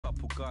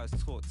guys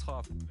talk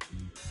tough.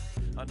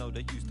 I know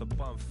they used to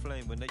bum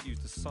flame when they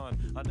used the sun.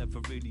 I never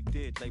really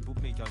did, label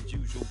me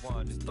unusual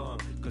one. It's done,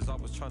 cause I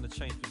was trying to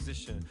change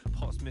position.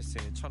 Parts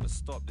missing, trying to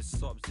stop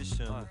this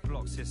opposition.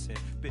 Blocks hissing,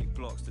 big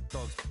blocks, the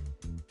dogs.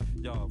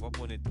 Yo, I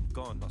wanted them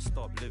gone, I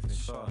stopped living,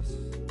 trust.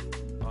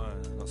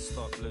 I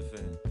stopped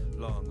living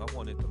long, I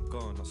wanted them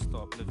gone, I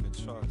stopped living,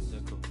 trust. Yeah,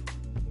 cool.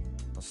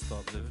 I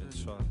stopped living,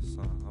 trust.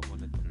 I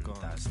wanted them gone.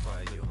 That's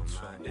why you're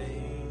my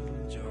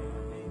angel.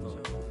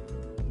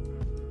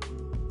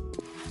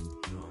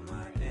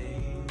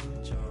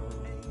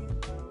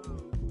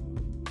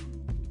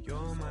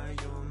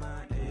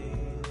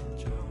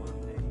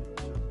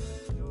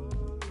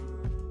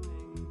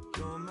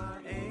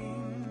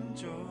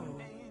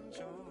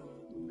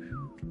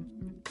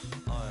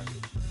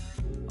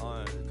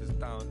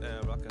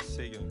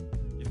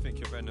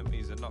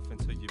 Enemies are nothing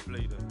till you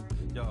bleed them.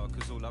 Yo,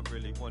 cause all I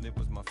really wanted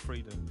was my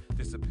freedom.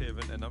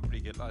 Disappearing and I'm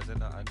realizing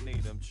that I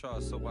need them.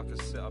 Trust so I can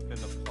sit up in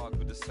the park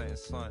with the same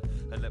sign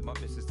and let my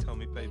missus tell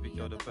me, baby,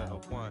 you're the better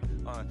one.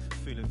 I'm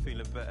feeling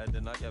better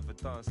than I ever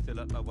done.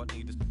 Still I know I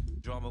need this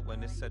drama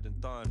when it's said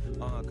and done.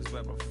 Cause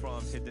where I'm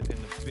from, hidden in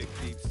the big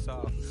deep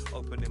south,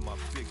 opening my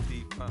big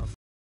deep mouth.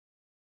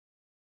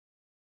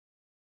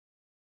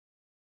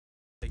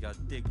 I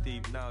dig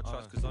deep now,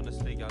 trust, cause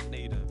honestly I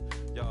need them.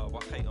 Yo,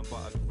 I hate them but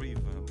I grieve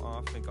them.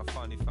 I think I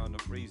finally found a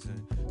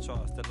reason.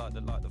 Trust, they like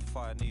the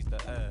fire needs the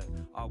air.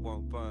 I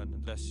won't burn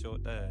unless you're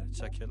there.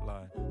 Check it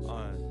line.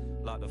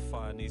 Like the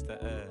fire needs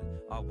the air.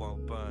 I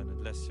won't burn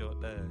unless you're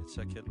there.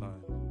 Check it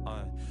line.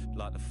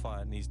 Like the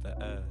fire needs the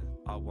air.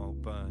 I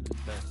won't burn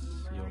unless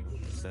you're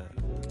there.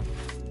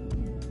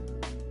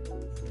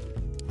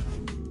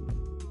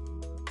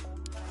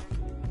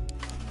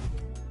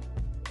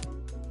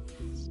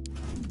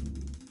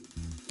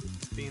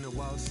 Been a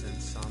while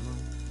since summer.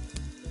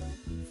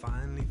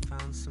 Finally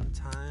found some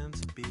time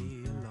to be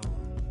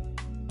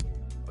alone,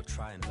 or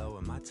try and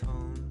lower my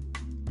tone.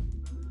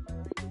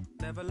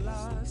 Never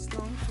lasts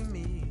long for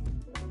me,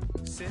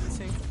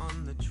 sitting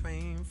on the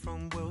train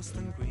from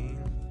Wilston Green,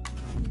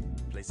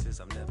 places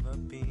I've never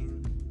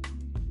been.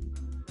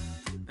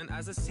 And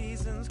as the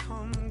seasons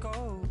come and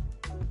go,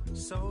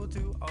 so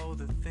do all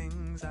the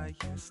things I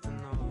used to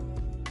know.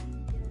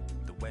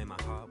 The way my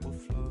heart will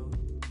flow.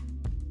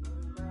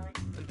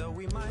 And though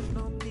we might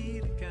not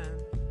meet again,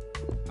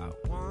 I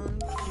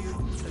want you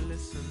to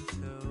listen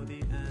till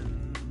the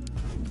end,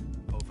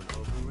 over and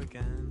over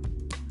again.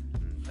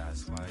 And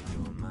that's why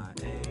you're my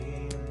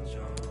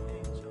angel.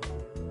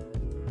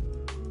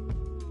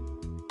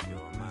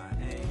 You're my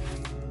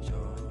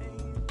angel.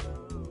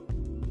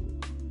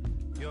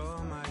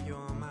 You're my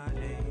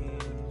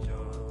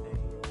angel.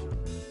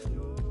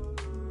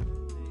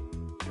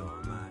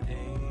 You're my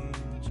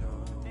angel.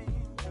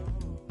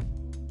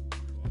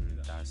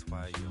 And that's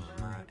why you're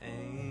my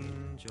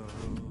angel.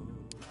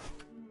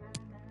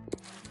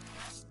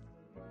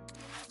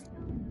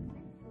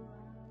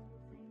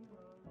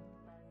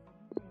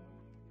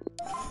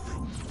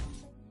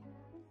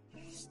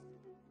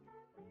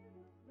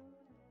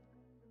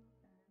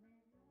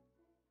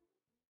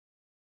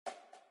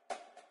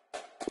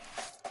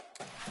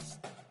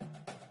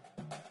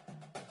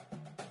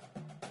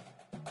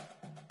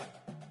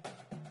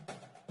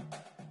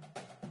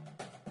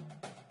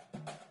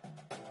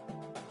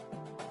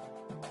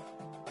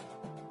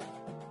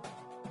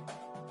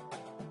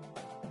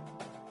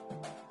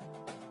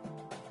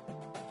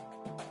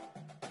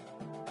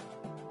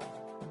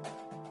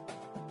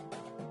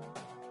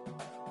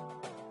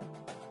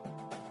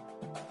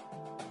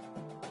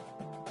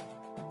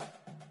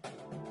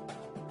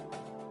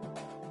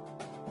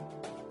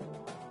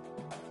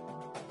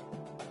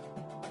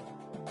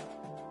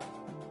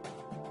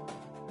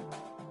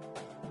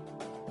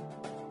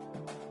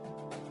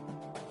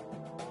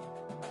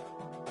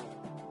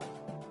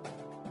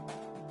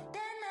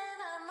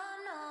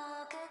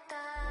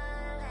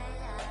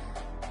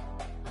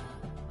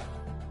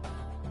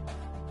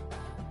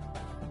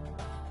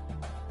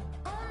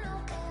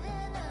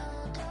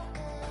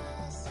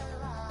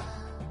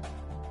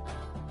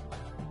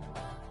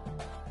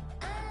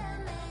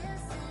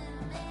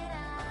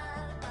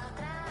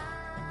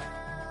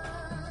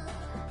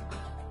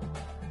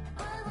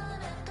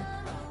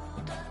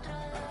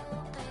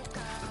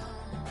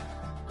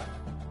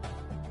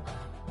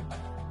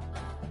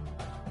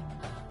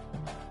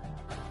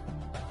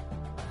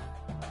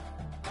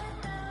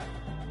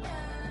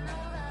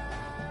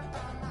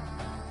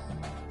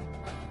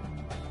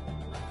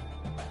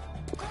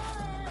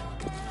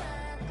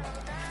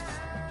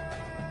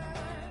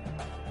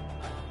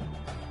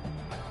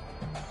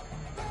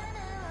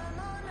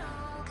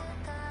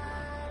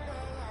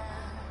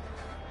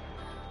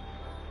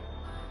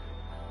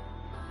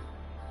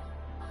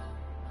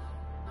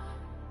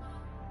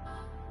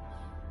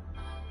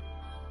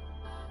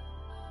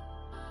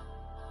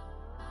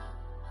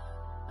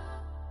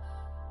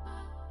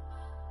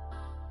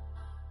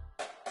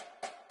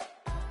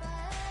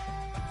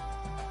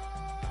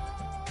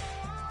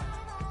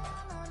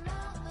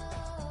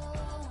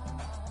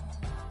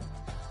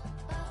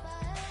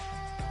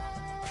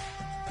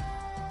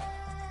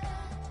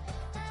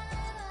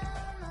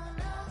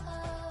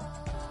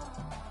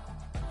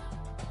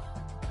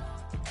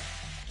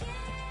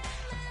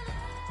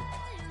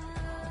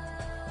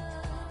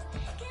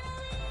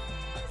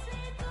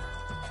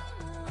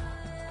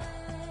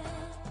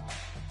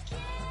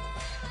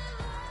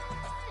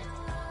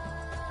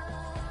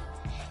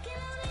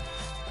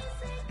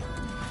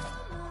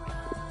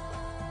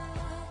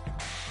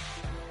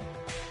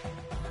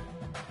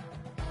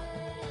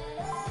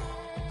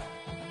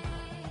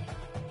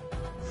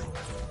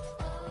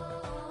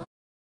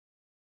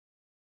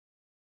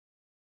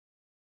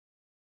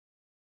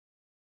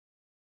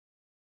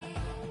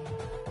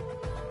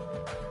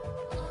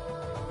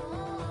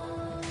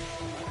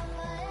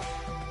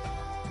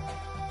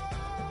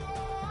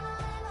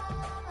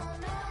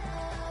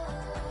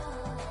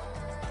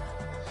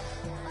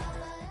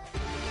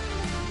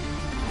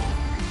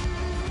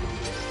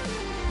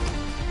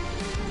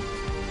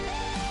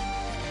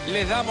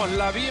 Les damos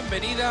la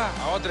bienvenida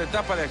a otra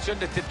etapa de acción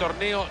de este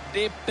torneo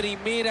de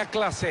primera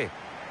clase.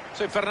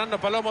 Soy Fernando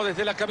Palomo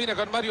desde la cabina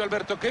con Mario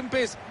Alberto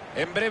Kempes.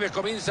 En breve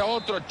comienza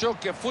otro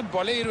choque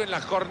futbolero en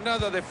la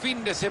jornada de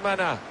fin de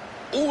semana.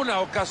 Una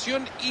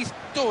ocasión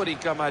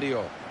histórica,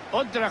 Mario.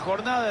 Otra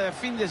jornada de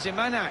fin de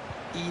semana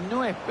y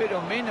no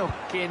espero menos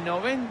que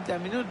 90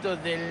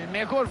 minutos del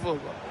mejor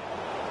fútbol.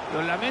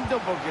 Lo lamento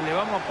porque le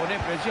vamos a poner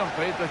presión,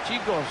 pero estos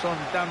chicos son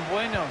tan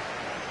buenos,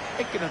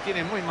 es que nos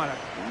tienen muy mal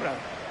acostumbrados.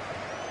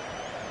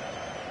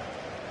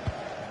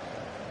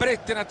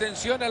 Presten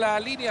atención a la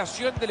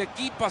alineación del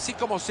equipo, así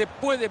como se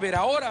puede ver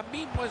ahora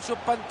mismo en sus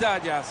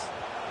pantallas.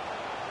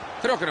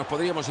 Creo que nos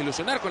podríamos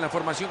ilusionar con la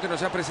formación que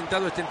nos ha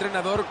presentado este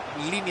entrenador.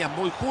 Líneas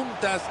muy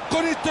juntas.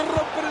 Con esto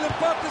rompen el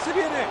empate, se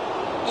viene.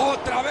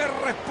 Otra vez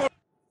responde.